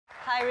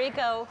Hi,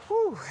 Rico.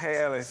 Whew,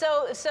 hey, Ellie.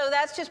 So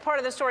that's just part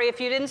of the story. If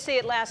you didn't see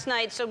it last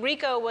night, so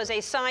Rico was a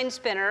sign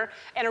spinner,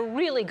 and a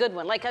really good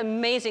one, like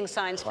amazing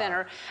sign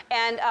spinner. Wow.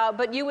 And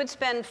but you would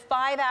spend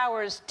 5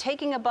 hours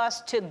taking a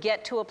bus to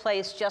get to a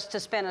place just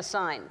to spin a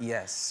sign.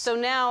 Yes. So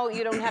now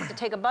you don't have to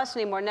take a bus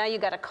anymore. Now you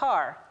got a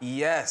car.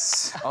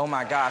 Yes. Oh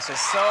my gosh,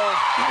 it's so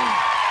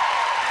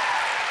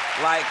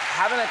like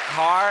having a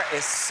car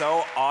is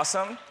so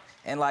awesome,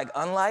 and like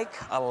unlike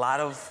a lot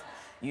of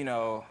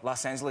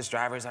Los Angeles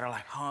drivers that are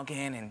like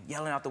honking and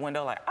yelling out the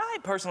window, like I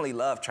personally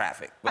love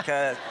traffic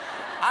because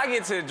I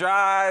get to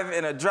drive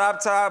in a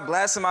drop top,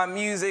 blasting my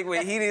music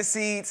with heated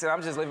seats, and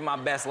I'm just living my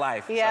best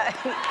life. Yeah.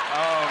 So,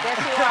 Yes,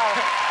 you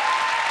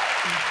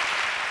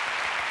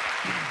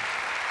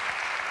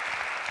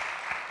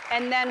are.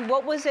 And then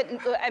what was it?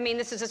 I mean,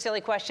 this is a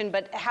silly question,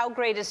 but how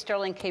great is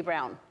Sterling K.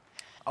 Brown?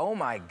 Oh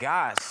my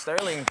gosh,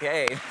 Sterling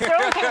K.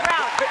 Sterling K.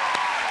 Brown.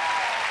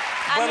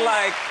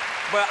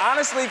 But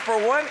honestly, for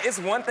one, it's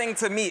one thing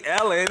to meet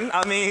Ellen.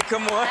 I mean,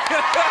 come on.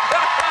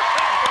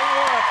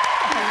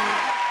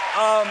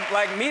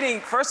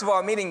 First of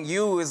all, meeting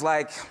you is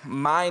like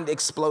mind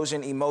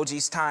explosion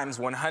emojis times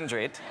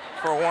 100,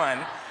 for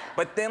one.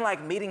 But then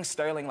like meeting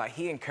Sterling, like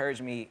he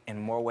encouraged me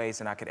in more ways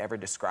than I could ever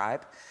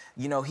describe.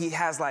 You know, he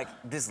has like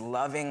this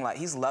loving,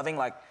 he's loving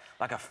like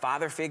a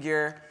father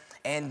figure.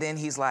 And then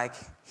he's like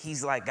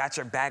got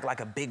your back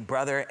like a big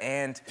brother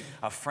and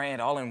a friend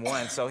all in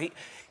one. So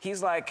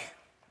he's like,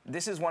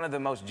 this is one of the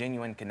most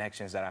genuine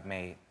connections that I've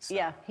made. So.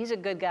 Yeah, he's a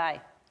good guy.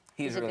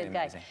 He's really a good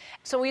amazing. guy.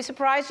 So we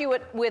surprised you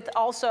with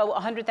also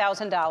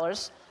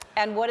 $100,000.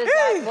 And what is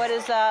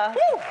that?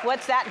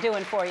 What's that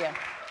doing for you?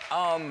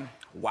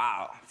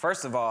 Wow.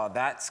 First of all,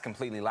 that's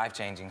completely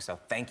life-changing. So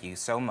thank you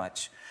so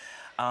much.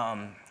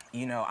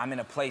 You know, I'm in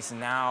a place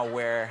now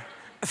where.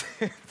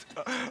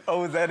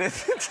 Oh, that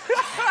is it?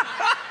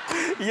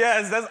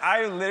 Yes,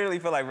 I literally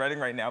feel like running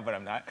right now, but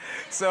I'm not.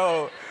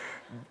 So,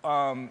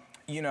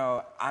 you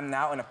know, I'm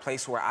now in a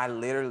place where I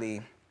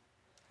literally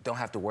don't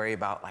have to worry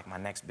about like my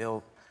next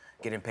bill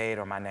getting paid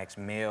or my next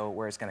meal,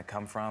 where it's gonna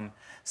come from.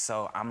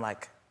 So I'm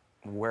like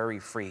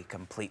worry-free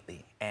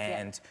completely.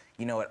 And,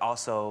 you know, it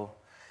also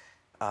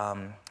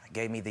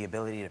gave me the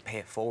ability to pay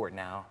it forward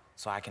now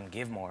so I can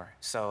give more.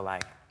 So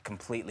like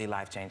completely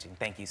life-changing.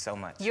 Thank you so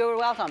much. You're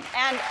welcome.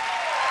 And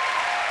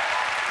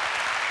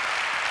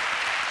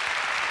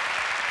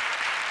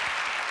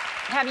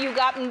have you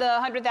gotten the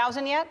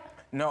 100,000 yet?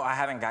 No, I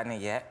haven't gotten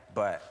it yet,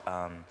 but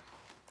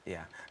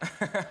yeah.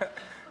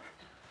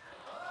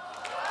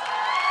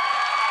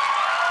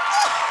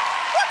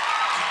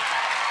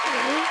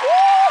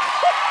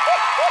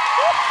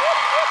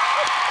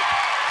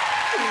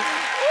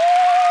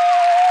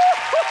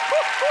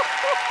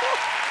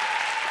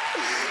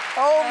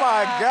 Oh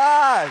my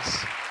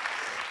gosh.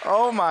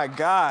 Oh my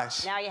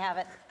gosh. Now you have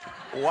it.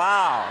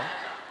 Wow.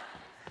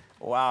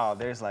 Wow,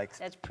 there's like...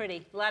 That's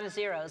pretty. A lot of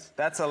zeros.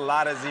 That's a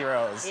lot of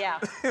zeros. Yeah.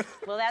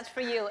 Well, that's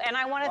for you. And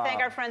I want to thank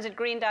our friends at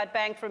Green Dot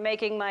Bank for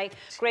making my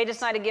greatest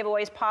night of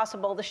giveaways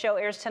possible. The show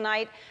airs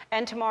tonight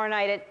and tomorrow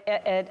night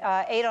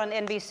at 8 on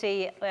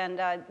NBC,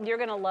 and you're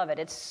going to love it.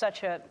 It's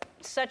such a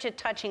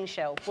touching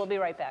show. We'll be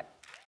right back.